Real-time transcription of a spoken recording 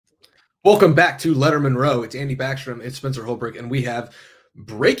Welcome back to Lettermen Row. It's Andy Backstrom, it's Spencer Holbrook, and we have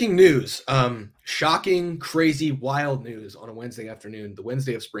breaking news. Shocking, crazy, wild news on a Wednesday afternoon, the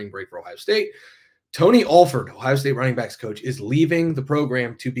Wednesday of spring break for Ohio State. Tony Alford, Ohio State running backs coach, is leaving the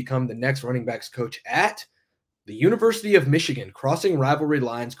program to become the next running backs coach at the University of Michigan, crossing rivalry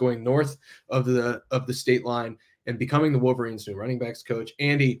lines, going north of the state line and becoming the Wolverines' new running backs coach.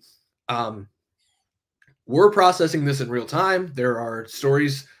 Andy, we're processing this in real time. There are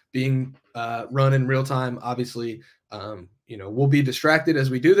stories being run in real time. Obviously, we'll be distracted as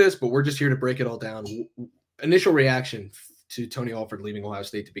we do this, but we're just here to break it all down. Initial reaction to Tony Alford leaving Ohio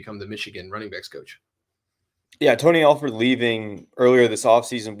State to become the Michigan running backs coach. Yeah, Tony Alford leaving earlier this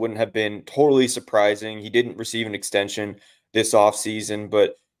offseason wouldn't have been totally surprising. He didn't receive an extension this offseason,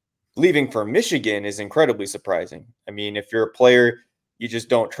 but leaving for Michigan is incredibly surprising. I mean, if you're a player, you just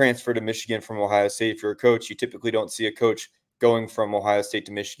don't transfer to Michigan from Ohio State. If you're a coach, you typically don't see a coach going from Ohio State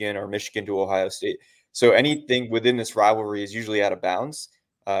to Michigan or Michigan to Ohio State. So anything within this rivalry is usually out of bounds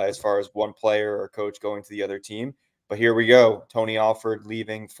as far as one player or coach going to the other team. But here we go, Tony Alford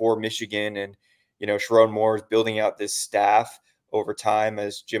leaving for Michigan, and Sharon Moore is building out this staff over time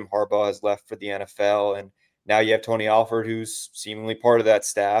as Jim Harbaugh has left for the NFL, and now you have Tony Alford, who's seemingly part of that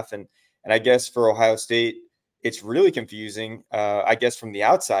staff. And I guess for Ohio State, it's really confusing, I guess, from the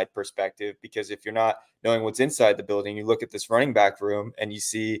outside perspective, because if you're not knowing what's inside the building, you look at this running back room and you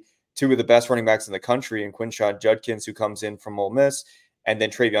see two of the best running backs in the country, and Quinshon Judkins, who comes in from Ole Miss, and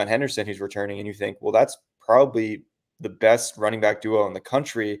then TreVeyon Henderson, who's returning. And you think, well, that's probably the best running back duo in the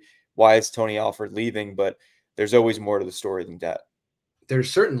country. Why is Tony Alford leaving? But there's always more to the story than that.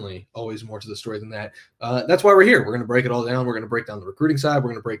 There's certainly always more to the story than that. That's why we're here. We're going to break it all down. We're going to break down the recruiting side. We're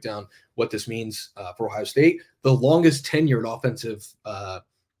going to break down what this means for Ohio State. The longest tenured offensive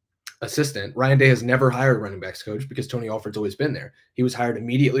assistant, Ryan Day, has never hired a running backs coach because Tony Alford's always been there. He was hired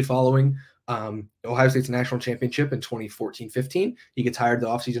immediately following Ohio State's national championship in 2014-15. He gets hired the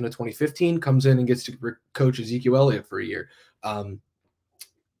offseason of 2015, comes in and gets to coach Ezekiel Elliott for a year.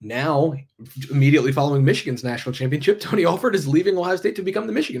 Now, immediately following Michigan's national championship, Tony Alford is leaving Ohio State to become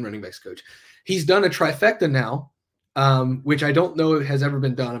the Michigan running backs coach. He's done a trifecta now, which I don't know has ever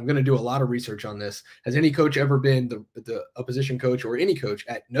been done. I'm going to do a lot of research on this. Has any coach ever been the opposition coach or any coach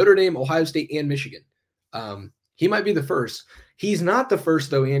at Notre Dame, Ohio State, and Michigan? He might be the first. He's not the first,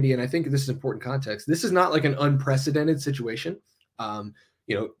 though, Andy, and I think this is important context. This is not like an unprecedented situation.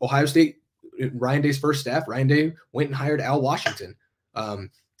 Ohio State, Ryan Day's first staff, Ryan Day went and hired Al Washington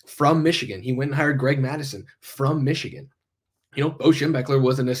from Michigan. He went and hired Greg Madison from Michigan. Bo Schembechler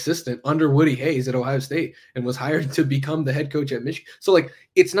was an assistant under Woody Hayes at Ohio State and was hired to become the head coach at Michigan. So,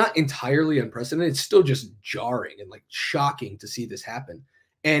 it's not entirely unprecedented. It's still just jarring and, shocking to see this happen.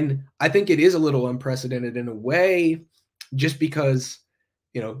 And I think it is a little unprecedented in a way just because,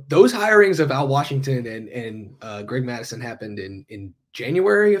 those hirings of Al Washington and Greg Madison happened in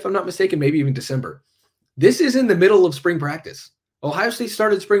January, if I'm not mistaken, maybe even December. This is in the middle of spring practice. Ohio State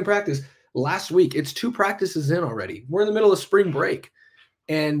started spring practice last week. It's 2 practices in already. We're in the middle of spring break.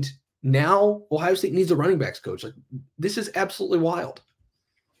 And now Ohio State needs a running backs coach. This is absolutely wild.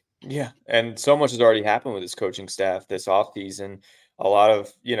 Yeah. And so much has already happened with this coaching staff this offseason. A lot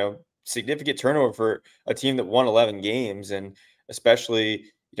of, significant turnover for a team that won 11 games. And especially,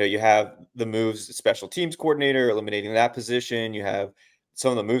 you have the moves, special teams coordinator, eliminating that position. You have some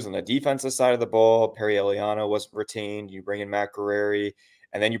of the moves on the defensive side of the ball. Perry Eliano wasn't retained. You bring in Matt Guerrieri,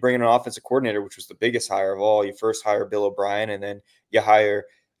 and then you bring in an offensive coordinator, which was the biggest hire of all. You first hire Bill O'Brien, and then you hire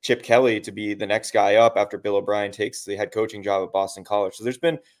Chip Kelly to be the next guy up after Bill O'Brien takes the head coaching job at Boston College. So there's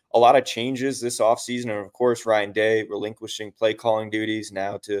been a lot of changes this offseason. And of course, Ryan Day relinquishing play calling duties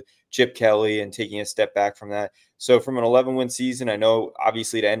now to Chip Kelly and taking a step back from that. So from an 11-win season, I know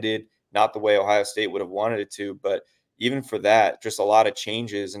obviously it ended not the way Ohio State would have wanted it to, but even for that, just a lot of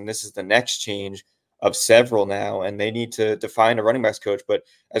changes. And this is the next change of several now, and they need to find a running backs coach. But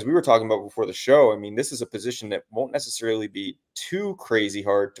as we were talking about before the show, I mean, this is a position that won't necessarily be too crazy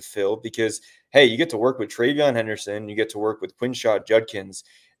hard to fill because, hey, you get to work with TreVeyon Henderson, you get to work with Quinshon Judkins.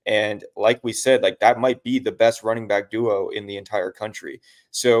 And like we said, that might be the best running back duo in the entire country.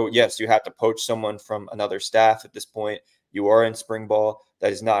 So yes, you have to poach someone from another staff at this point. You are in spring ball.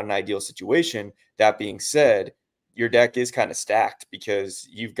 That is not an ideal situation. That being said, your deck is kind of stacked because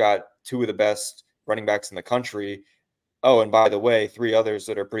you've got 2 of the best running backs in the country. Oh, and by the way, 3 others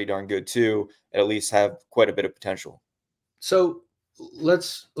that are pretty darn good too, at least have quite a bit of potential. So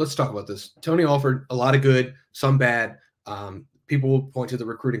let's talk about this. Tony Alford, a lot of good, some bad. People will point to the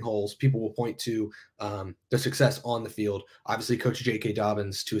recruiting holes. People will point to the success on the field. Obviously, Coach J.K.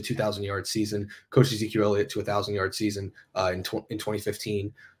 Dobbins to a 2,000-yard season. Coach Ezekiel Elliott to a 1,000-yard season in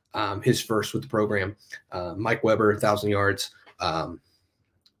 2015. his first with the program. Mike Weber, 1,000 yards.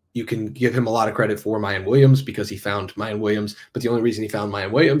 You can give him a lot of credit for Mayan Williams because he found Mayan Williams. But the only reason he found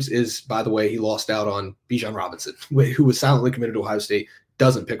Mayan Williams is, by the way, he lost out on Bijan Robinson, who was silently committed to Ohio State,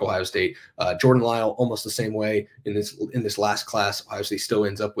 doesn't pick Ohio State. Jordan Lyle, almost the same way in this last class. Ohio State still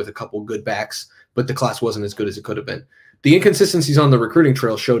ends up with a couple good backs, but the class wasn't as good as it could have been. The inconsistencies on the recruiting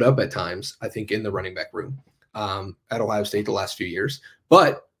trail showed up at times, I think, in the running back room at Ohio State the last few years.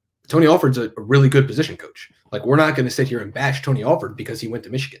 But Tony Alford's a really good position coach. Like, we're not going to sit here and bash Tony Alford because he went to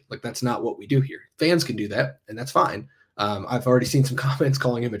Michigan. Like, that's not what we do here. Fans can do that, and that's fine. I've already seen some comments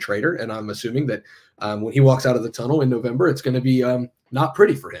calling him a traitor, and I'm assuming that when he walks out of the tunnel in November, it's going to be not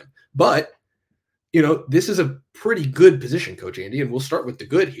pretty for him. But, this is a pretty good position coach, Andy, and we'll start with the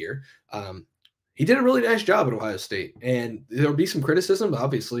good here. He did a really nice job at Ohio State, and there'll be some criticism,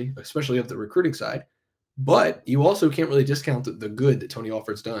 obviously, especially of the recruiting side. But you also can't really discount the good that Tony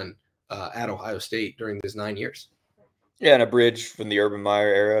Alford's done at Ohio State during these 9 years. Yeah, and a bridge from the Urban Meyer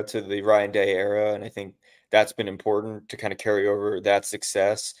era to the Ryan Day era. And I think that's been important to kind of carry over that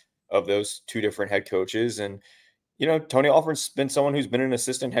success of those two different head coaches. And, Tony Alford's been someone who's been an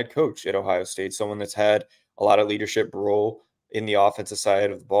assistant head coach at Ohio State, someone that's had a lot of leadership role in the offensive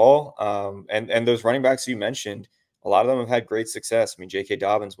side of the ball. And those running backs you mentioned, a lot of them have had great success. I mean, J.K.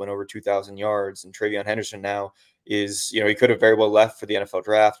 Dobbins went over 2,000 yards, and Travion Henderson now is, he could have very well left for the NFL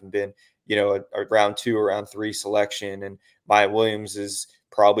draft and been, a round 2 or round 3 selection. And Maya Williams is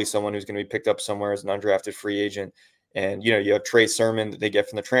probably someone who's going to be picked up somewhere as an undrafted free agent. And, you have Trey Sermon that they get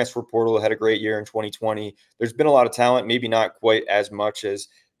from the transfer portal, had a great year in 2020. There's been a lot of talent, maybe not quite as much as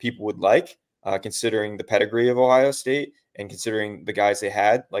people would like, considering the pedigree of Ohio State and considering the guys they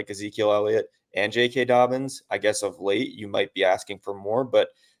had, like Ezekiel Elliott and J.K. Dobbins. I guess of late you might be asking for more, but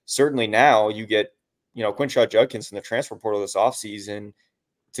certainly now you get, Quinshon Judkins in the transfer portal this offseason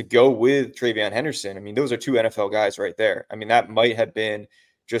to go with Travion Henderson. I mean, those are 2 NFL guys right there. I mean, that might have been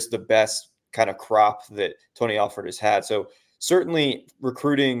just the best kind of crop that Tony Alford has had. So certainly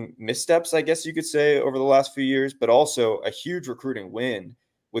recruiting missteps, I guess you could say, over the last few years, but also a huge recruiting win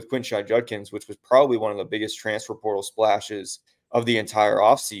with Quinshon Judkins, which was probably one of the biggest transfer portal splashes of the entire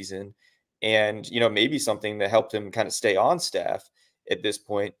offseason. And, maybe something that helped him kind of stay on staff at this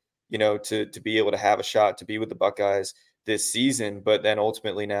point, to be able to have a shot to be with the Buckeyes this season, but then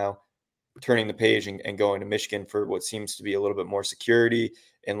ultimately now turning the page and going to Michigan for what seems to be a little bit more security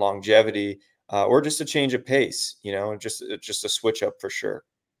and longevity, or just a change of pace, just a switch up for sure.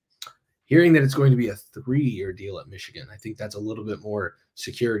 Hearing that it's going to be a 3-year deal at Michigan, I think that's a little bit more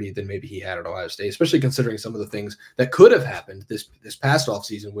security than maybe he had at Ohio State, especially considering some of the things that could have happened this past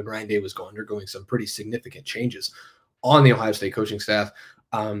offseason when Ryan Day was undergoing some pretty significant changes on the Ohio State coaching staff.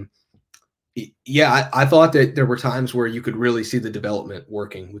 I thought that there were times where you could really see the development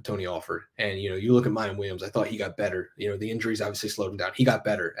working with Tony Alford. And, you look at Mayan Williams, I thought he got better. The injuries obviously slowed him down. He got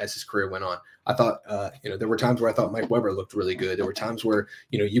better as his career went on. I thought, there were times where I thought Mike Weber looked really good. There were times where,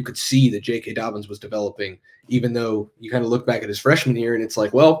 you could see that J.K. Dobbins was developing, even though you kind of look back at his freshman year and it's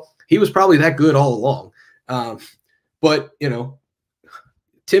like, well, he was probably that good all along. But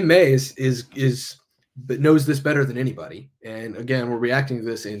Tim May but knows this better than anybody. And again, we're reacting to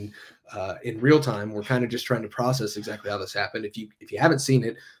this in real time. We're kind of just trying to process exactly how this happened. If you haven't seen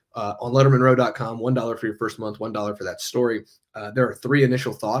it, on lettermenrow.com, $1 for your first month, $1 for that story. There are 3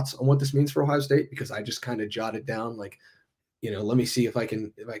 initial thoughts on what this means for Ohio State, because I just kind of jotted down, like, let me see if I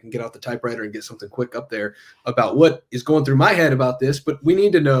can get out the typewriter and get something quick up there about what is going through my head about this. But we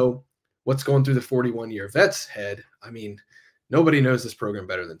need to know what's going through the 41-year vet's head. I mean, nobody knows this program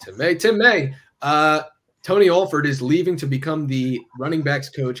better than Tim May. Tim May, Tony Alford is leaving to become the running backs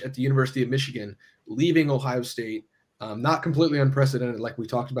coach at the University of Michigan, leaving Ohio State. Not completely unprecedented like we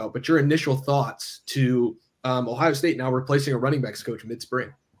talked about, but your initial thoughts to Ohio State now replacing a running backs coach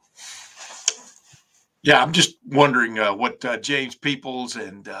mid-spring. Yeah, I'm just wondering what James Peoples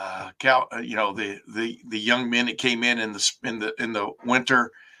and Cal, the young men that came in the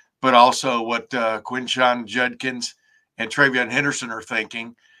winter, but also what Quinshon Judkins and Travion Henderson are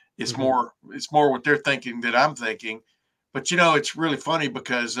thinking. It's more what they're thinking that I'm thinking. But it's really funny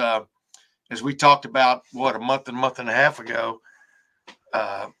because as we talked about a month and a half ago,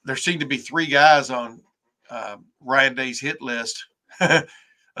 there seemed to be 3 guys on Ryan Day's hit list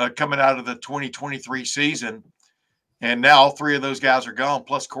coming out of the 2023 season. And now all 3 of those guys are gone,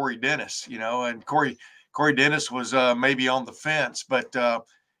 plus Corey Dennis, and Corey Dennis was maybe on the fence, but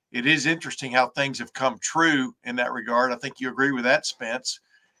it is interesting how things have come true in that regard. I think you agree with that, Spence,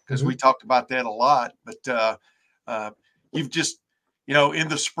 because we talked about that a lot. But you've just, in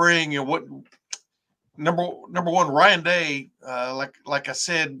the spring, number one, Ryan Day, like I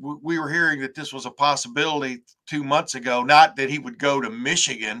said, we were hearing that this was a possibility 2 months ago. Not that he would go to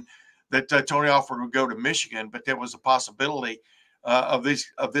Michigan, that Tony Alford would go to Michigan, but there was a possibility of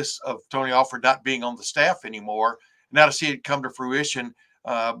Tony Alford not being on the staff anymore. Now to see it come to fruition,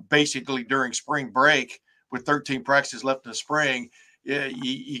 basically during spring break with 13 practices left in the spring,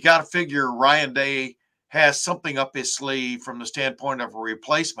 you got to figure Ryan Day has something up his sleeve from the standpoint of a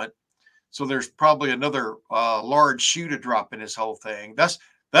replacement. So there's probably another large shoe to drop in this whole thing.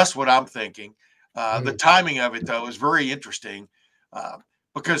 That's what I'm thinking. The timing of it, though, is very interesting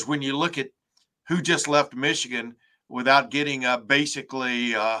because when you look at who just left Michigan without getting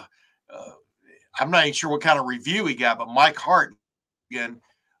basically, I'm not even sure what kind of review he got, but Mike Hart again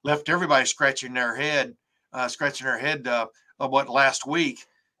left everybody scratching their head last week.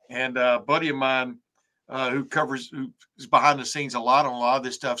 And a buddy of mine who's behind the scenes a lot on a lot of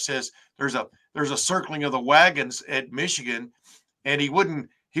this stuff says there's a circling of the wagons at Michigan, and he wouldn't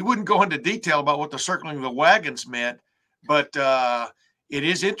go into detail about what the circling of the wagons meant, but it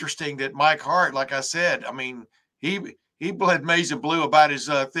is interesting that Mike Hart, like I said, I mean, he bled maize and blue about as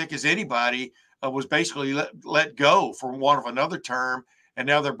thick as anybody, was basically let go for want of another term, and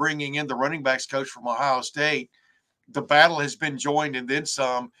now they're bringing in the running backs coach from Ohio State. The battle has been joined and then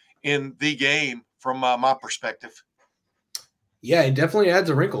some in the game from my perspective. Yeah, it definitely adds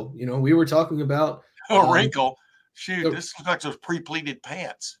a wrinkle. You know, we were talking about a wrinkle. Shoot, this looks like those pre-pleated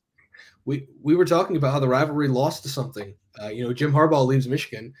pants. We were talking about how the rivalry lost to something. You know, Jim Harbaugh leaves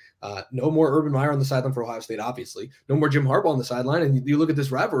Michigan. No more Urban Meyer on the sideline for Ohio State, obviously. No more Jim Harbaugh on the sideline. And you look at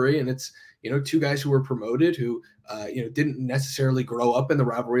this rivalry, and it's, you know, two guys who were promoted who, you know, didn't necessarily grow up in the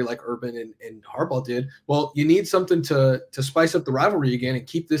rivalry like Urban and Harbaugh did. Well, you need something to spice up the rivalry again and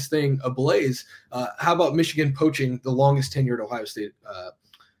keep this thing ablaze. How about Michigan poaching the longest tenured Ohio State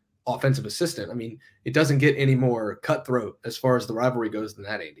offensive assistant? I mean, it doesn't get any more cutthroat as far as the rivalry goes than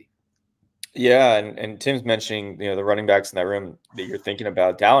that, Andy. Yeah, and Tim's mentioning, you know, the running backs in that room that you're thinking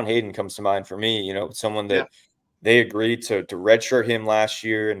about. Dallin Hayden comes to mind for me, you know, someone that they agreed to redshirt him last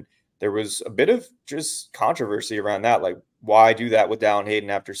year, and there was a bit of just controversy around that. Like, why do that with Dallin Hayden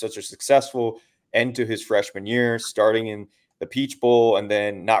after such a successful end to his freshman year, starting in the Peach Bowl and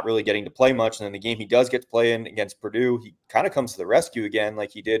then not really getting to play much. And then the game he does get to play in against Purdue, he kind of comes to the rescue again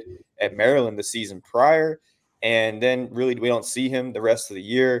like he did at Maryland the season prior. And then really we don't see him the rest of the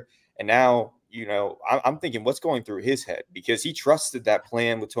year. And now, you know, I'm thinking what's going through his head, because he trusted that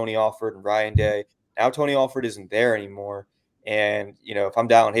plan with Tony Alford and Ryan Day. Now Tony Alford isn't there anymore. And, you know, if I'm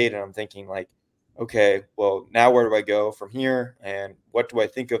Dallin Hayden, I'm thinking like, okay, well, now where do I go from here? And what do I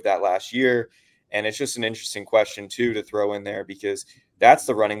think of that last year? And it's just an interesting question, too, to throw in there, because that's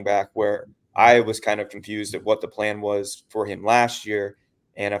the running back where I was kind of confused at what the plan was for him last year.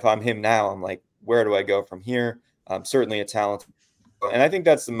 And if I'm him now, I'm like, where do I go from here? Certainly a talent. And I think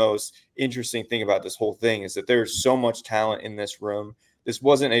that's the most interesting thing about this whole thing, is that there's so much talent in this room. This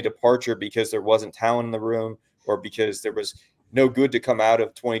wasn't a departure because there wasn't talent in the room or because there was no good to come out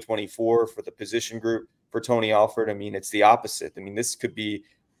of 2024 for the position group for Tony Alford. I mean, it's the opposite. I mean, this could be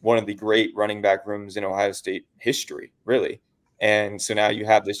one of the great running back rooms in Ohio State history, really. And so now you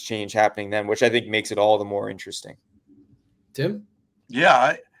have this change happening then, which I think makes it all the more interesting. Tim?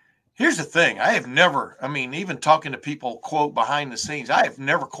 Yeah, here's the thing. I have never, I mean, even talking to people, quote, behind the scenes, I have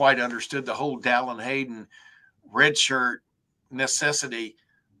never quite understood the whole Dallin Hayden redshirt necessity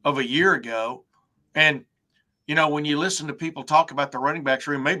of a year ago. And, you know, when you listen to people talk about the running backs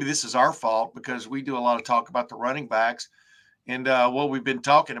room, maybe this is our fault because we do a lot of talk about the running backs. And what we've been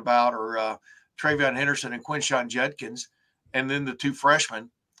talking about are Travion Henderson and Quinshon Judkins, and then the two freshmen.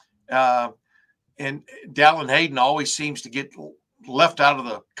 And Dallin Hayden always seems to get left out of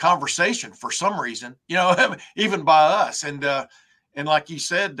the conversation for some reason, you know, even by us. And like you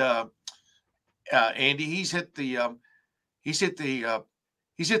said, Andy, he's hit the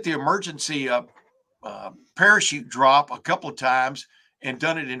emergency parachute drop a couple of times and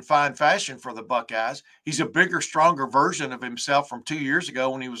done it in fine fashion for the Buckeyes. He's a bigger, stronger version of himself from 2 years ago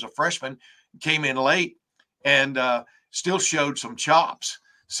when he was a freshman, came in late and still showed some chops.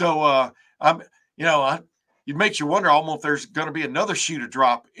 So it makes you wonder almost if there's going to be another shoe to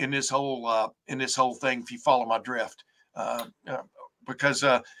drop in this whole thing, if you follow my drift, because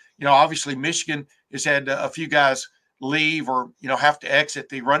obviously Michigan has had a few guys leave or have to exit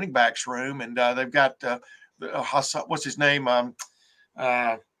the running backs room, and they've got what's his name? I'm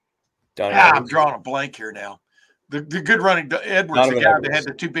drawing a blank here now. The good running Edwards, the guy that had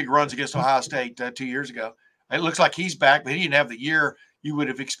the two big runs against Ohio State 2 years ago. It looks like he's back, but he didn't have the year you would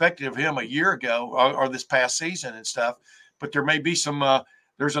have expected of him a year ago or this past season and stuff. But there may be some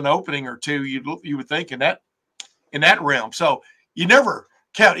there's an opening or two. You would think in that realm. So you never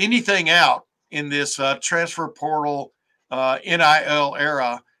count anything out in this transfer portal NIL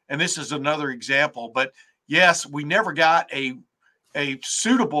era. And this is another example. But yes, we never got a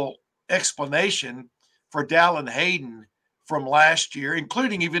suitable explanation for Dallin Hayden from last year,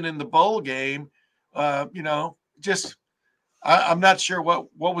 including even in the bowl game. Just I'm not sure what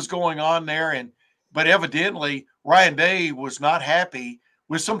was going on there. But evidently Ryan Day was not happy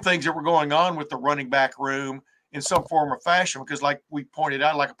with some things that were going on with the running back room in some form or fashion, because like I pointed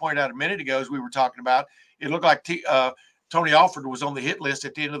out a minute ago, as we were talking about, it looked like Tony Alford was on the hit list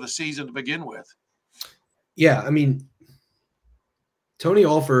at the end of the season to begin with. Yeah, I mean, Tony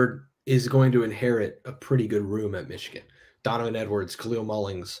Alford is going to inherit a pretty good room at Michigan. Donovan Edwards, Khalil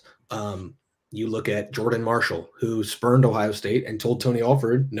Mullings. You look at Jordan Marshall, who spurned Ohio State and told Tony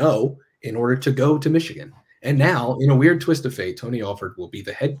Alford no in order to go to Michigan. And now, in a weird twist of fate, Tony Alford will be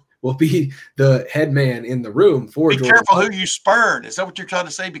the head man in the room for Jordan. Be careful who you spurn. Is that what you're trying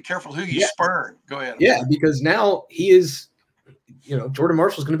to say? Be careful who you spurn. Go ahead. Yeah, because now he is, Jordan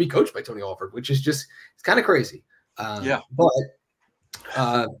Marshall is going to be coached by Tony Alford, which is it's kind of crazy. But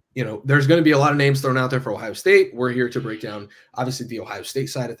there's going to be a lot of names thrown out there for Ohio State. We're here to break down, obviously, the Ohio State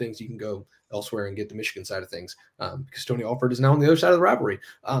side of things. You can go elsewhere and get the Michigan side of things because Tony Alford is now on the other side of the rivalry.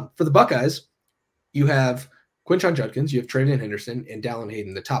 For the Buckeyes, you have Quinshon Judkins, you have Travion Henderson, and Dallin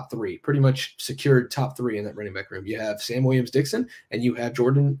Hayden, the top three, pretty much secured top three in that running back room. You have Sam Williams-Dixon, and you have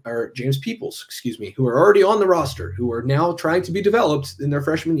James Peoples, who are already on the roster, who are now trying to be developed in their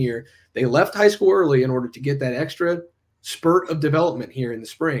freshman year. They left high school early in order to get that extra spurt of development here in the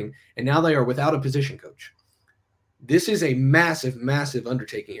spring, and now they are without a position coach. This is a massive, massive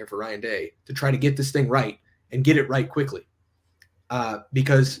undertaking here for Ryan Day to try to get this thing right and get it right quickly,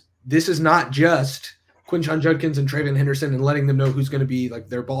 because this is not just Quinshon Judkins and Travion Henderson and letting them know who's going to be like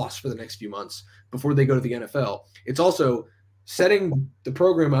their boss for the next few months before they go to the NFL. It's also setting the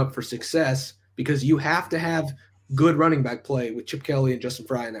program up for success, because you have to have good running back play with Chip Kelly and Justin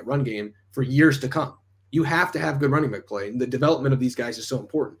Fry in that run game for years to come. You have to have good running back play, and the development of these guys is so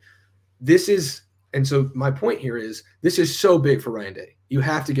important. And so my point here is this is so big for Ryan Day. You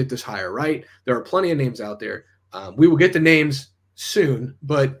have to get this hire right. There are plenty of names out there. We will get the names soon,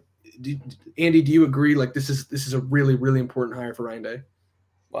 but Andy, do you agree? Like this is a really, really important hire for Ryan Day?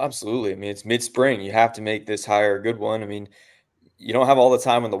 Well, absolutely. I mean, it's mid-spring. You have to make this hire a good one. I mean, you don't have all the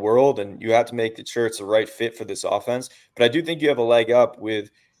time in the world, and you have to make sure it's the right fit for this offense. But I do think you have a leg up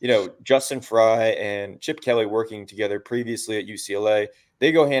with, Justin Fry and Chip Kelly working together previously at UCLA.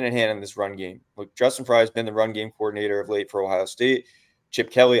 They go hand in hand in this run game. Look, Justin Fry has been the run game coordinator of late for Ohio State. Chip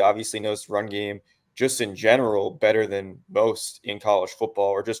Kelly obviously knows the run game just in general better than most in college football,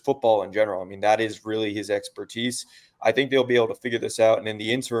 or just football in general. I mean, that is really his expertise. I think they'll be able to figure this out. And in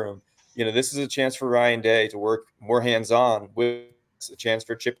the interim, this is a chance for Ryan Day to work more hands-on, with a chance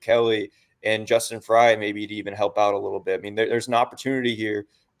for Chip Kelly and Justin Fry maybe to even help out a little bit. I mean, there's an opportunity here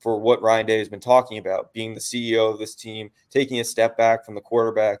for what Ryan Day has been talking about, being the CEO of this team, taking a step back from the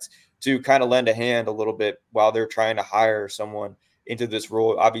quarterbacks to kind of lend a hand a little bit while they're trying to hire someone into this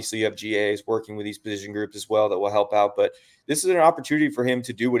role. Obviously, you have GAs working with these position groups as well that will help out. But this is an opportunity for him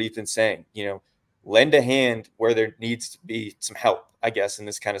to do what he's been saying, lend a hand where there needs to be some help, I guess, in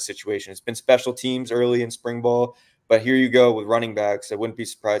this kind of situation. It's been special teams early in spring ball, but here you go with running backs. I wouldn't be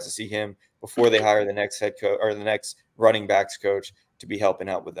surprised to see him before they hire the next head coach or the next running backs coach to be helping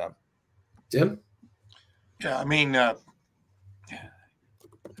out with them. Tim? Yeah, I mean, I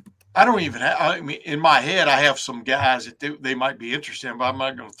don't even have, I mean, in my head, I have some guys that they might be interested in, but I'm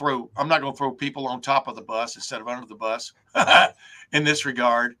not going to throw people on top of the bus instead of under the bus in this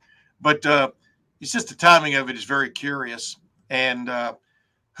regard. But it's just the timing of it is very curious. And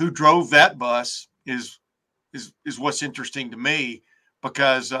who drove that bus is what's interesting to me,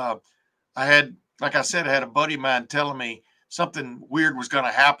 because I had a buddy of mine telling me something weird was going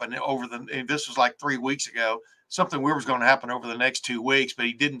to happen this was like 3 weeks ago. Something weird was going to happen over the next 2 weeks, but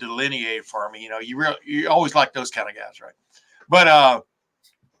he didn't delineate it for me. You always like those kind of guys, right?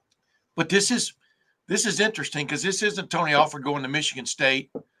 But this is interesting, because this isn't Tony Alford going to Michigan State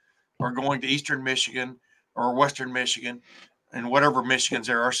or going to Eastern Michigan or Western Michigan and whatever Michigans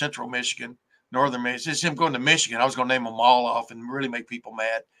there are, Central Michigan, Northern Michigan. It's him going to Michigan. I was going to name them all off and really make people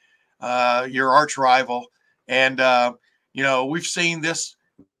mad. Your arch rival. And, we've seen this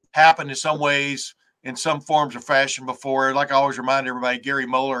happen in some ways, in some forms or fashion before. Like I always remind everybody, Gary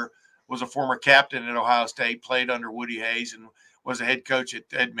Moeller was a former captain at Ohio State, played under Woody Hayes, and was a head coach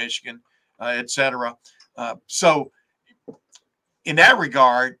at Michigan, et cetera. So in that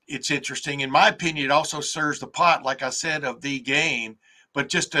regard, it's interesting. In my opinion, it also serves the pot, like I said, of the game, but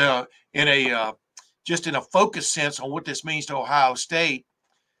just in a focused sense on what this means to Ohio State,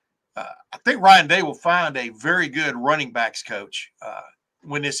 I think Ryan Day will find a very good running backs coach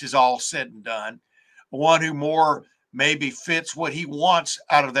when this is all said and done, one who more maybe fits what he wants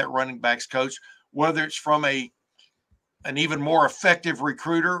out of that running backs coach, whether it's from an even more effective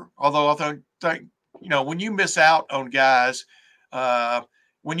recruiter. Although I think when you miss out on guys, for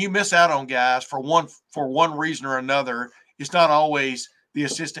one reason or another, it's not always the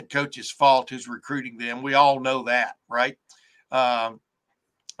assistant coach's fault who's recruiting them. We all know that, right? And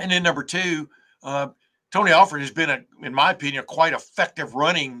then number two, Tony Alford has been, in my opinion, a quite effective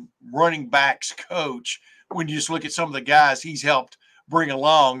running backs coach when you just look at some of the guys he's helped bring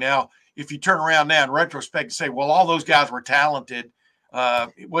along. Now, if you turn around now in retrospect and say, well, all those guys were talented,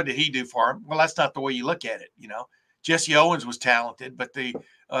 what did he do for them? Well, that's not the way you look at it. Jesse Owens was talented, but the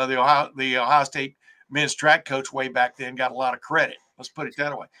Ohio State men's track coach way back then got a lot of credit. Let's put it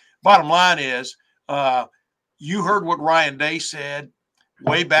that way. Bottom line is, you heard what Ryan Day said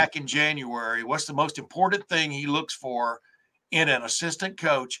way back in January. What's the most important thing he looks for in an assistant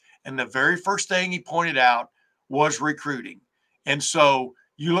coach? And the very first thing he pointed out was recruiting. And so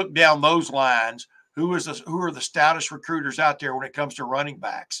you look down those lines, who are the stoutest recruiters out there when it comes to running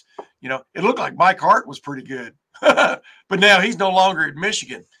backs? It looked like Mike Hart was pretty good, but now he's no longer at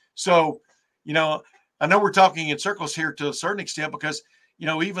Michigan. So, I know we're talking in circles here to a certain extent because,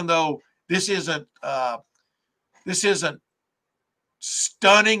 even though this isn't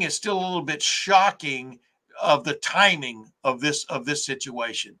stunning, it's still a little bit shocking of the timing of this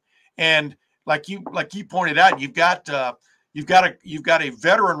situation. And like you pointed out, you've got a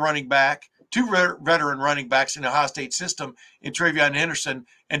veteran running back, two veteran running backs in the Ohio State system in Travion Henderson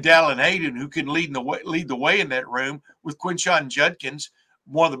and Dallin Hayden, who can lead the way in that room, with Quinshon Judkins,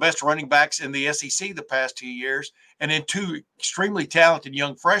 one of the best running backs in the SEC the past 2 years, and then two extremely talented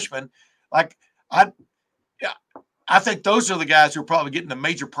young freshmen. I think those are the guys who are probably getting the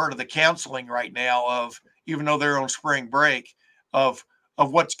major part of the counseling right now, of, even though they're on spring break, of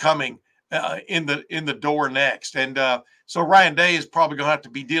what's coming in the door next. And so Ryan Day is probably going to have to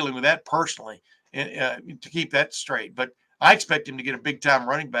be dealing with that personally to keep that straight. But I expect him to get a big time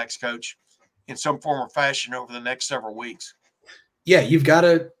running backs coach in some form or fashion over the next several weeks. Yeah, you've got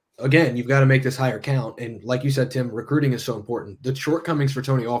to make this higher count. And like you said, Tim, recruiting is so important. The shortcomings for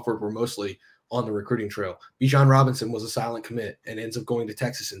Tony Alford were mostly on the recruiting trail. Bijan Robinson was a silent commit and ends up going to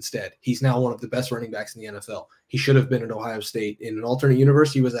Texas instead. He's now one of the best running backs in the NFL. He should have been at Ohio State. In an alternate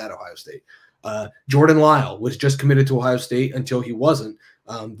universe, he was at Ohio State. Jordan Lyle was just committed to Ohio State until he wasn't.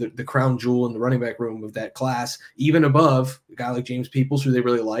 The crown jewel in the running back room of that class, even above a guy like James Peoples, who they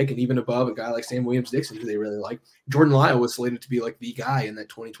really like, and even above a guy like Sam Williams-Dixon, who they really like. Jordan Lyle was slated to be like the guy in that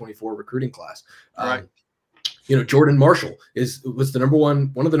 2024 recruiting class. Right. Jordan Marshall was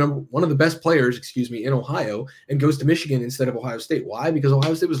one of the best players, in Ohio, and goes to Michigan instead of Ohio State. Why? Because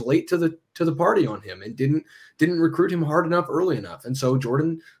Ohio State was late to the party on him and didn't recruit him hard enough early enough. And so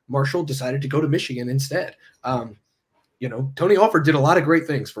Jordan Marshall decided to go to Michigan instead. Tony Alford did a lot of great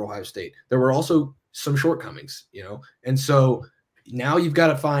things for Ohio State. There were also some shortcomings, and so now you've got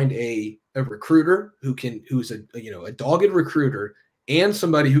to find a recruiter who's a dogged recruiter and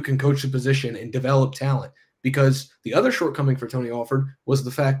somebody who can coach the position and develop talent. Because the other shortcoming for Tony Alford was the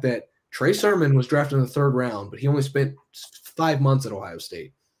fact that Trey Sermon was drafted in the 3rd round, but he only spent 5 months at Ohio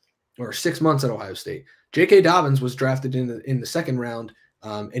State, or 6 months at Ohio State. J.K. Dobbins was drafted in the 2nd round,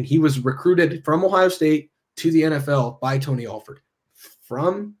 and he was recruited from Ohio State to the NFL by Tony Alford.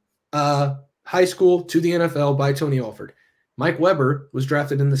 From high school to the NFL by Tony Alford. Mike Weber was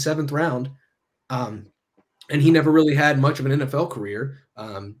drafted in the 7th round, and he never really had much of an NFL career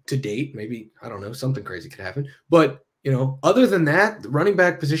to date. Maybe, I don't know, something crazy could happen. But, other than that, the running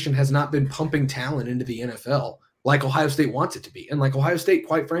back position has not been pumping talent into the NFL like Ohio State wants it to be. And like Ohio State,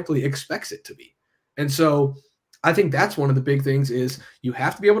 quite frankly, expects it to be. And so I think that's one of the big things is you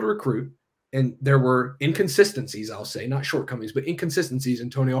have to be able to recruit. And there were inconsistencies, I'll say, not shortcomings, but inconsistencies in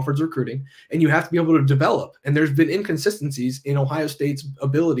Tony Alford's recruiting. And you have to be able to develop. And there's been inconsistencies in Ohio State's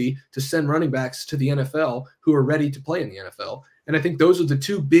ability to send running backs to the NFL who are ready to play in the NFL. And I think those are the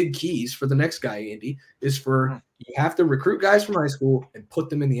two big keys for the next guy, Andy, is for you have to recruit guys from high school and put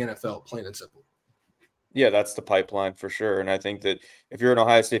them in the NFL, plain and simple. Yeah, that's the pipeline for sure. And I think that if you're an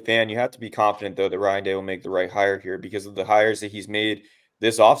Ohio State fan, you have to be confident, though, that Ryan Day will make the right hire here because of the hires that he's made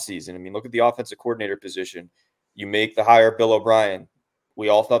this offseason. I mean, look at the offensive coordinator position. You make the hire Bill O'Brien. We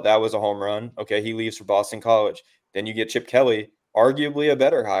all thought that was a home run. Okay, he leaves for Boston College. Then you get Chip Kelly, arguably a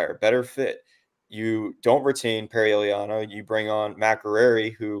better hire, better fit. You don't retain Perry Eliano. You bring on Matt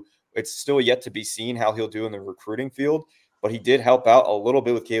Guerrieri, who it's still yet to be seen how he'll do in the recruiting field. but he did help out a little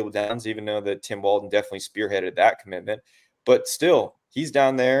bit with Caleb Downs, even though that Tim Walden definitely spearheaded that commitment. But still, he's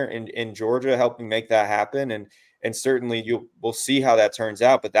down there in Georgia helping make that happen. And certainly we'll see how that turns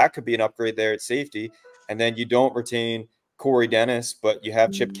out. But that could be an upgrade there at safety. And then you don't retain Corey Dennis, but you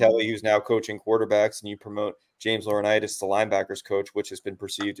have Chip Kelly, who's now coaching quarterbacks, and you promote James Laurinaitis, the linebackers coach, which has been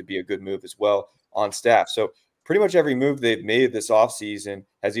perceived to be a good move as well on staff. So pretty much every move they've made this offseason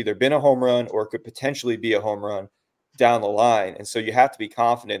has either been a home run or could potentially be a home run down the line. And so you have to be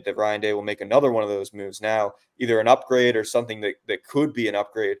confident that Ryan Day will make another one of those moves now, either an upgrade or something that could be an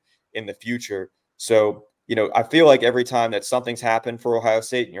upgrade in the future. So, I feel like every time that something's happened for Ohio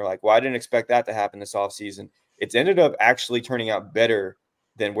State and you're like, well, I didn't expect that to happen this offseason, it's ended up actually turning out better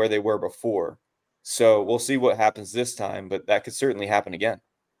than where they were before. So we'll see what happens this time, but that could certainly happen again.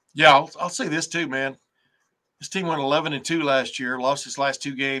 Yeah, I'll say this too, man. This team went 11-2 last year, lost its last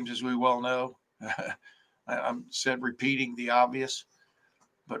 2 games, as we well know. I'm repeating the obvious,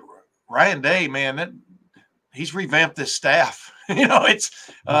 but Ryan Day, man, he's revamped this staff.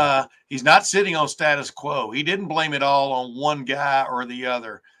 He's not sitting on status quo. He didn't blame it all on one guy or the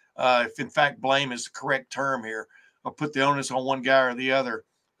other. If in fact blame is the correct term here, or put the onus on one guy or the other,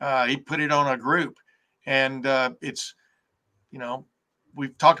 he put it on a group, and it's,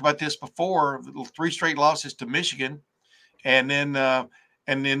 we've talked about this before. 3 straight losses to Michigan, and then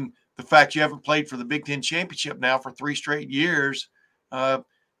the fact you haven't played for the Big Ten championship now for 3 straight years,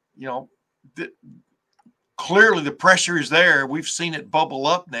 clearly the pressure is there. We've seen it bubble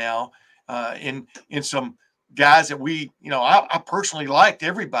up now in some guys that I personally liked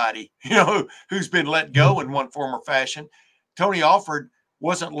everybody, who's been let go in one form or fashion. Tony Alford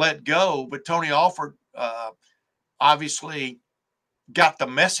wasn't let go, but Tony Alford obviously got the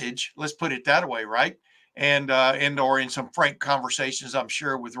message. Let's put it that way, right? Or in some frank conversations, I'm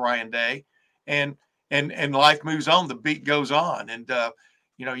sure, with Ryan Day, and life moves on. The beat goes on, and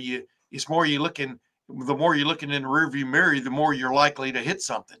it's more you looking. The more you're looking in the rearview mirror, the more you're likely to hit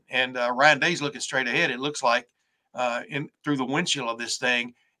something. And Ryan Day's looking straight ahead. It looks like through the windshield of this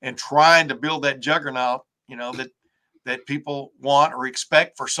thing, and trying to build that juggernaut, that people want or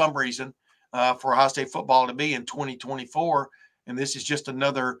expect for some reason for Ohio State football to be in 2024. And this is just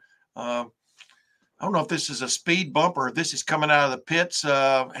another. I don't know if this is a speed bump or if this is coming out of the pits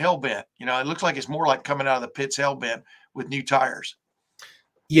hell bent. It looks like it's more like coming out of the pits hell bent with new tires.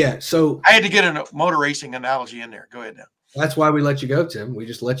 Yeah, so I had to get a motor racing analogy in there. Go ahead now. That's why we let you go, Tim. We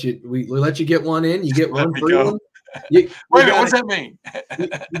just let you. We let you get one in. You get one free one. Wait a minute, what's that mean?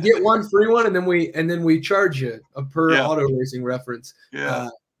 You get one free one, and then we charge you a per auto racing reference. Yeah,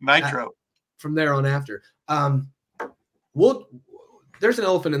 nitro. From there on after. There's an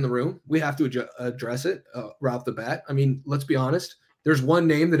elephant in the room. We have to address it right off the bat. I mean, let's be honest. There's one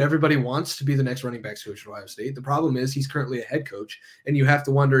name that everybody wants to be the next running backs coach at Ohio State. The problem is he's currently a head coach, and you have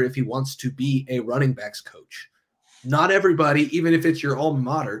to wonder if he wants to be a running backs coach. Not everybody, even if it's your alma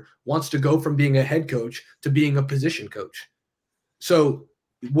mater, wants to go from being a head coach to being a position coach. So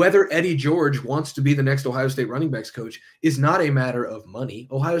whether Eddie George wants to be the next Ohio State running backs coach is not a matter of money.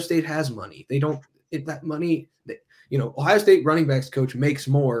 Ohio State has money. Ohio State running backs coach makes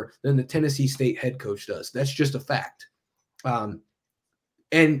more than the Tennessee State head coach does. That's just a fact.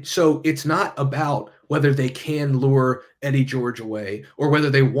 And so it's not about whether they can lure Eddie George away or whether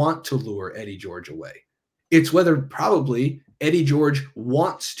they want to lure Eddie George away. It's whether probably Eddie George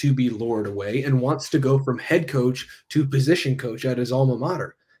wants to be lured away and wants to go from head coach to position coach at his alma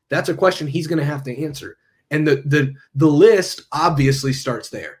mater. That's a question he's going to have to answer. And the list obviously starts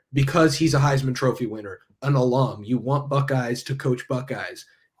there because he's a Heisman Trophy winner, an alum. You want Buckeyes to coach Buckeyes.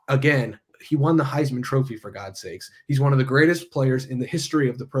 Again, he won the Heisman Trophy, for God's sakes. He's one of the greatest players in the history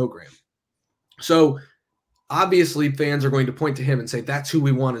of the program. So obviously fans are going to point to him and say, that's who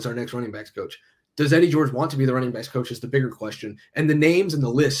we want as our next running backs coach. Does Eddie George want to be the running backs coach is the bigger question. And the names and the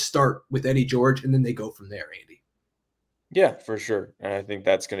list start with Eddie George, and then they go from there, Andy. Yeah, for sure. And I think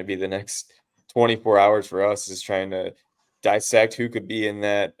that's going to be the next 24 hours for us, is trying to dissect who could be in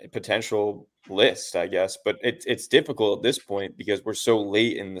that potential list, I guess. But it's difficult at this point because we're so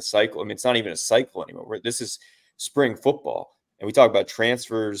late in the cycle. I mean, it's not even a cycle anymore. This is spring football, and we talk about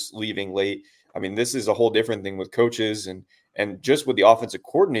transfers leaving late. I mean, this is a whole different thing with coaches and just with the offensive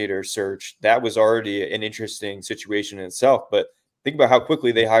coordinator search. That was already an interesting situation in itself. But think about how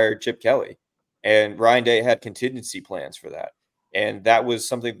quickly they hired Chip Kelly, and Ryan Day had contingency plans for that. And that was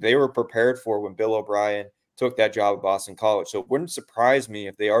something they were prepared for when Bill O'Brien took that job at Boston College. So it wouldn't surprise me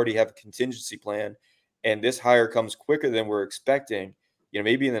if they already have a contingency plan and this hire comes quicker than we're expecting,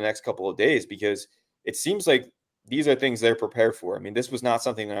 maybe in the next couple of days, because it seems like these are things they're prepared for. I mean, this was not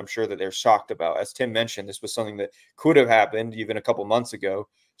something that I'm sure that they're shocked about. As Tim mentioned, this was something that could have happened even a couple months ago.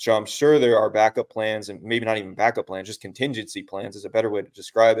 So I'm sure there are backup plans, and maybe not even backup plans, just contingency plans is a better way to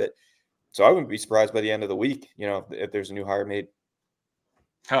describe it. So I wouldn't be surprised by the end of the week, if there's a new hire made.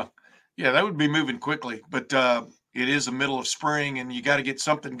 Huh. Yeah, that would be moving quickly, but it is the middle of spring, and you got to get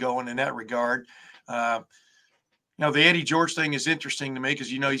something going in that regard. The Eddie George thing is interesting to me because,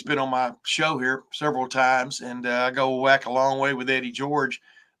 he's been on my show here several times, and I go back a long way with Eddie George.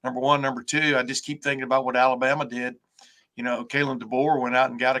 Number one. Number two, I just keep thinking about what Alabama did. Kalen DeBoer went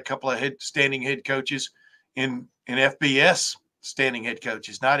out and got a couple of standing head coaches in FBS standing head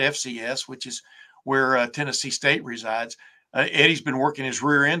coaches, not FCS, which is where Tennessee State resides. Eddie's been working his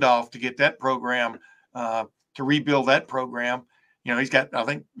rear end off to get that program, to rebuild that program. He's got, I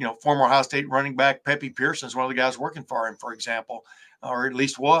think, former Ohio State running back Pepe Pearson is one of the guys working for him, for example, or at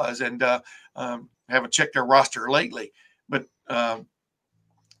least was, and haven't checked their roster lately. But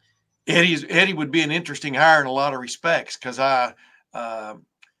Eddie would be an interesting hire in a lot of respects because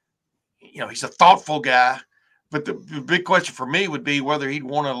he's a thoughtful guy. But the big question for me would be whether he'd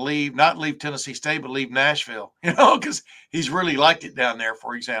want to not leave Tennessee State, but leave Nashville, because he's really liked it down there,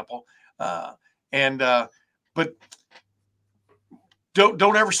 for example. But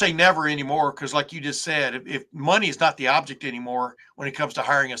don't ever say never anymore, because like you just said, if money is not the object anymore when it comes to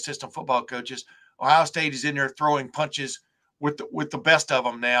hiring assistant football coaches, Ohio State is in there throwing punches with the best of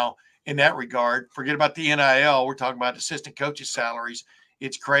them now in that regard. Forget about the NIL. We're talking about assistant coaches' salaries.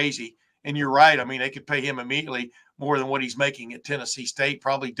 It's crazy. And you're right. I mean, they could pay him immediately more than what he's making at Tennessee State,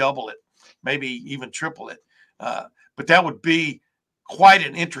 probably double it, maybe even triple it. But that would be quite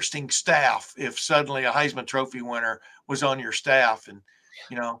an interesting staff if suddenly a Heisman Trophy winner was on your staff. And,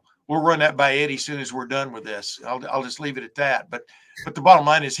 we'll run that by Eddie as soon as we're done with this. I'll just leave it at that. But the bottom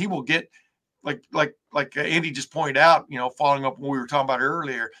line is he will get, like Andy just pointed out, following up what we were talking about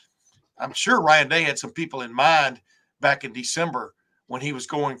earlier, I'm sure Ryan Day had some people in mind back in December when he was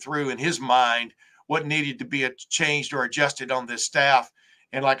going through in his mind what needed to be changed or adjusted on this staff.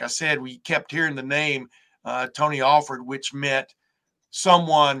 And like I said, we kept hearing the name Tony Alford, which meant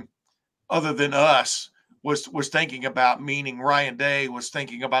someone other than us was thinking about, meaning Ryan Day was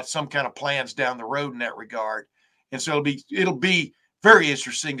thinking about some kind of plans down the road in that regard. And so it'll be very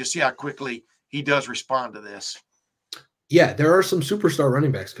interesting to see how quickly he does respond to this. Yeah, there are some superstar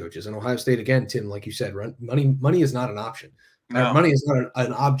running backs coaches in Ohio State. Again, Tim, like you said, money is not an option. No. Money is not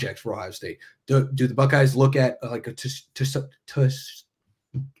an object for Ohio State. Do the Buckeyes look at if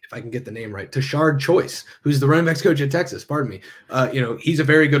I can get the name right, Tashard Choice, who's the running backs coach at Texas? Pardon me. He's a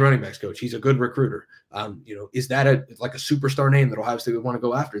very good running backs coach. He's a good recruiter. Is that a superstar name that Ohio State would want to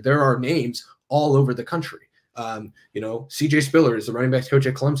go after? There are names all over the country. CJ Spiller is the running backs coach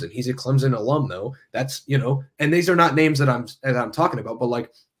at Clemson. He's a Clemson alum, though. That's, and these are not names that I'm talking about, but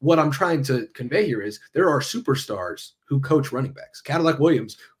what I'm trying to convey here is there are superstars who coach running backs. Cadillac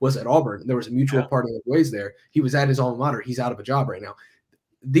Williams was at Auburn. There was a mutual parting of ways there. He was at his alma mater. He's out of a job right now.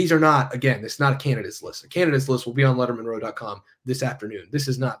 These are not, again, it's not a candidates list. A candidates list will be on lettermenrow.com this afternoon. This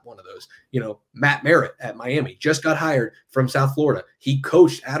is not one of those. Matt Merritt at Miami just got hired from South Florida. He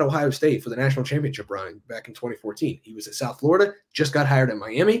coached at Ohio State for the national championship run back in 2014. He was at South Florida, just got hired at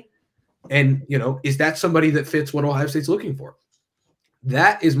Miami. And, is that somebody that fits what Ohio State's looking for?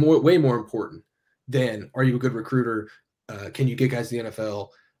 That is way more important than, are you a good recruiter? Can you get guys to the NFL?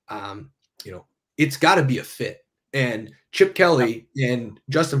 It's got to be a fit. And Chip Kelly and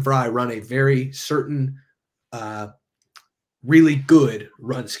Justin Fry run a very certain, really good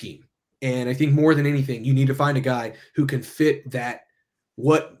run scheme. And I think more than anything, you need to find a guy who can fit that,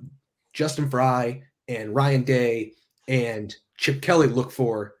 what Justin Fry and Ryan Day and Chip Kelly look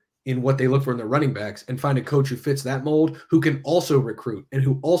for in what they look for in their running backs, and find a coach who fits that mold, who can also recruit and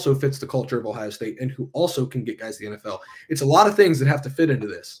who also fits the culture of Ohio State and who also can get guys to the NFL. It's a lot of things that have to fit into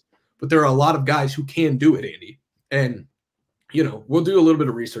this, but there are a lot of guys who can do it, Andy. And, we'll do a little bit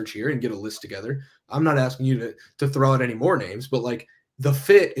of research here and get a list together. I'm not asking you to throw out any more names, but the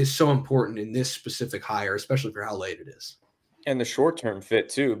fit is so important in this specific hire, especially for how late it is. And the short-term fit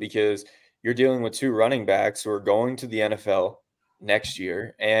too, because you're dealing with two running backs who are going to the NFL next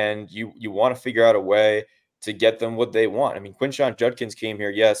year, and you want to figure out a way to get them what they want. I mean, Quinshon Judkins came here,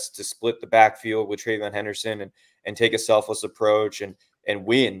 yes, to split the backfield with Travion Henderson and take a selfless approach and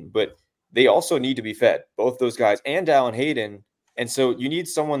win, but they also need to be fed, both those guys and Allen Hayden. And so you need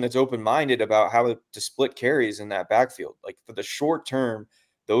someone that's open-minded about how to split carries in that backfield. For the short term,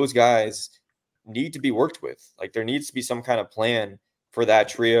 those guys need to be worked with. There needs to be some kind of plan for that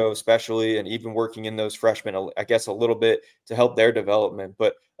trio, especially, and even working in those freshmen, I guess, a little bit to help their development,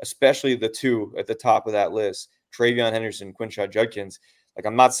 but especially the two at the top of that list, Travion Henderson, Quinshon Judkins. Like,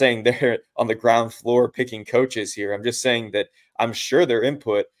 I'm not saying they're on the ground floor picking coaches here. I'm just saying that I'm sure their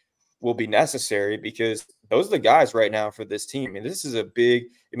input will be necessary because those are the guys right now for this team. I mean, this is a big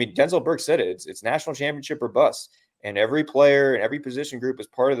 – I mean, Denzel Burke said it. It's national championship or bust. And every player and every position group is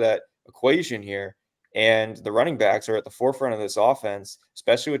part of that equation here. And the running backs are at the forefront of this offense,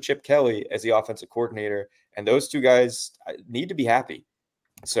 especially with Chip Kelly as the offensive coordinator. And those two guys need to be happy.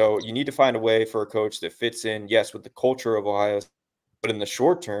 So you need to find a way for a coach that fits in, yes, with the culture of Ohio, but in the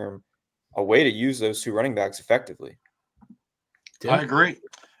short term, a way to use those two running backs effectively. I agree.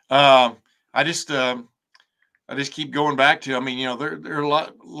 I just keep going back to, I mean, you know, there are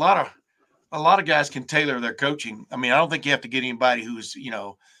a lot of guys can tailor their coaching. I mean, I don't think you have to get anybody who's, you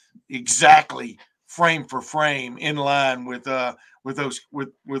know, exactly frame for frame in line with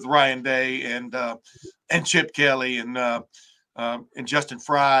Ryan Day and Chip Kelly and Justin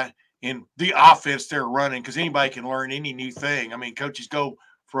Fry in the offense they're running, because anybody can learn any new thing. I mean, coaches go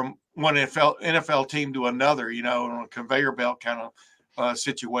from one NFL team to another, you know, on a conveyor belt kind of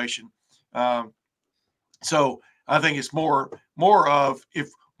situation. So I think it's more of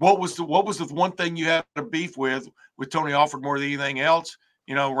what was the one thing you had a beef with Tony Alford more than anything else,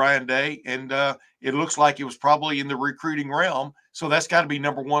 you know, Ryan Day, and it looks like it was probably in the recruiting realm. So that's got to be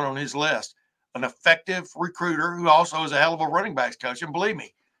number one on his list. An effective recruiter who also is a hell of a running backs coach. And believe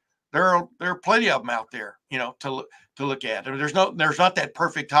me, there are plenty of them out there, you know, to look at. I mean, there's not that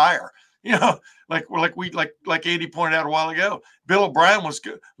perfect hire, you know, like Andy pointed out a while ago. Bill O'Brien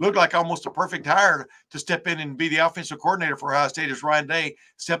looked like almost a perfect hire to step in and be the offensive coordinator for Ohio State as Ryan Day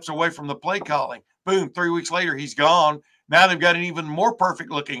steps away from the play calling. Boom, 3 weeks later he's gone. Now they've got an even more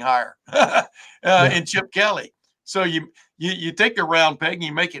perfect looking hire in Chip Kelly. So you take the round peg and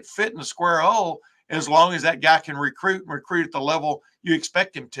you make it fit in the square hole, as long as that guy can recruit at the level you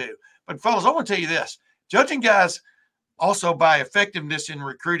expect him to. But fellas, I want to tell you this: judging guys also by effectiveness in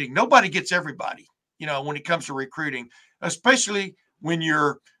recruiting. Nobody gets everybody, you know, when it comes to recruiting, especially when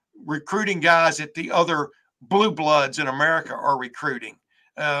you're recruiting guys that the other blue bloods in America are recruiting.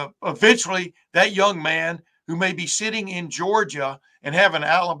 Eventually, that young man who may be sitting in Georgia and having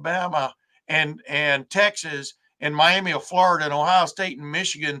Alabama and Texas and Miami of Florida and Ohio State and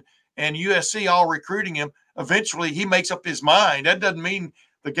Michigan and USC all recruiting him, eventually he makes up his mind. That doesn't mean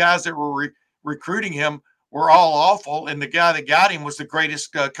the guys that were recruiting him were all awful and the guy that got him was the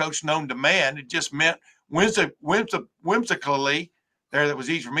greatest coach known to man. It just meant whimsically, there, that was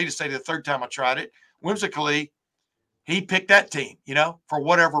easy for me to say the third time I tried it, whimsically, he picked that team, you know, for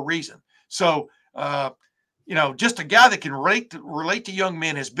whatever reason. So, you know, just a guy that can relate to young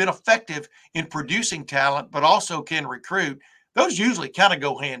men, has been effective in producing talent, but also can recruit. Those usually kind of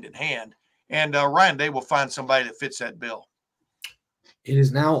go hand in hand. And Ryan Day will find somebody that fits that bill. It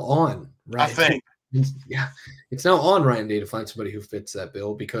is now on, right? I think. Yeah, it's now on Ryan Day to find somebody who fits that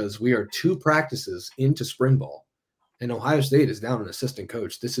bill, because we are 2 practices into spring ball, and Ohio State is down an assistant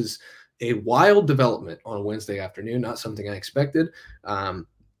coach. This is a wild development on a Wednesday afternoon, not something I expected.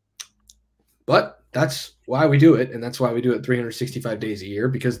 But that's why we do it, and that's why we do it 365 days a year,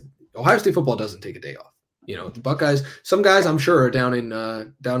 because Ohio State football doesn't take a day off. You know, the Buckeyes, some guys I'm sure are down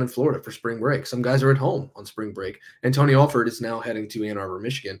in Florida for spring break. Some guys are at home on spring break. And Tony Alford is now heading to Ann Arbor,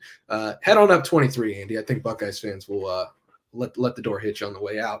 Michigan. Head on up 23, Andy. I think Buckeyes fans will let the door hit you on the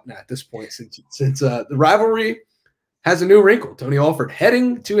way out. Now, at this point, since the rivalry has a new wrinkle, Tony Alford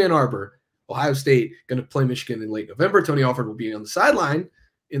heading to Ann Arbor, Ohio State going to play Michigan in late November. Tony Alford will be on the sideline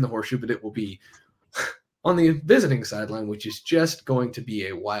in the horseshoe, but it will be on the visiting sideline, which is just going to be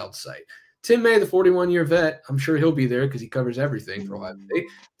a wild sight. Tim May, the 41-year vet, I'm sure he'll be there because he covers everything for Ohio State.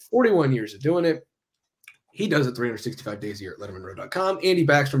 41 years of doing it. He does it 365 days a year at LettermenRow.com. Andy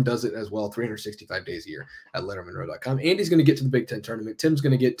Backstrom does it as well, 365 days a year at LettermenRow.com. Andy's going to get to the Big Ten tournament. Tim's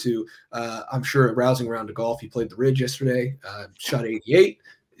going to get to, I'm sure, a rousing round of golf. He played the Ridge yesterday, shot 88.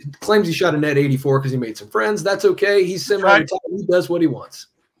 Claims he shot a net 84 because he made some friends. That's okay. He's semi-retired. He does what he wants.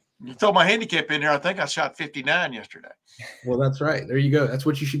 You throw my handicap in there, I think I shot 59 yesterday. Well, that's right. There you go. That's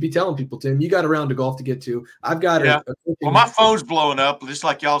what you should be telling people, Tim. You got a round of golf to get to. I've got well, my phone's blowing up, just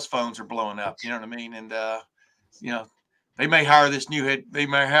like y'all's phones are blowing up. You know what I mean? And you know, they may hire this new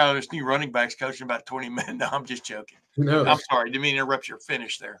running backs coach in about 20 minutes. No, I'm just joking. Who knows? I'm sorry. Didn't mean to interrupt your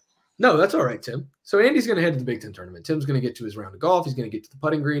finish there. No, that's all right, Tim. So Andy's going to head to the Big Ten tournament. Tim's going to get to his round of golf. He's going to get to the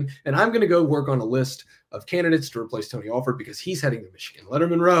putting green. And I'm going to go work on a list of candidates to replace Tony Alford because he's heading to Michigan.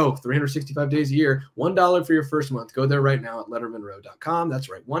 Lettermen Row, 365 days a year, $1 for your first month. Go there right now at LettermenRow.com. That's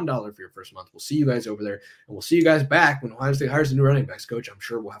right, $1 for your first month. We'll see you guys over there. And we'll see you guys back when Ohio State hires a new running backs coach. I'm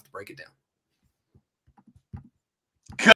sure we'll have to break it down.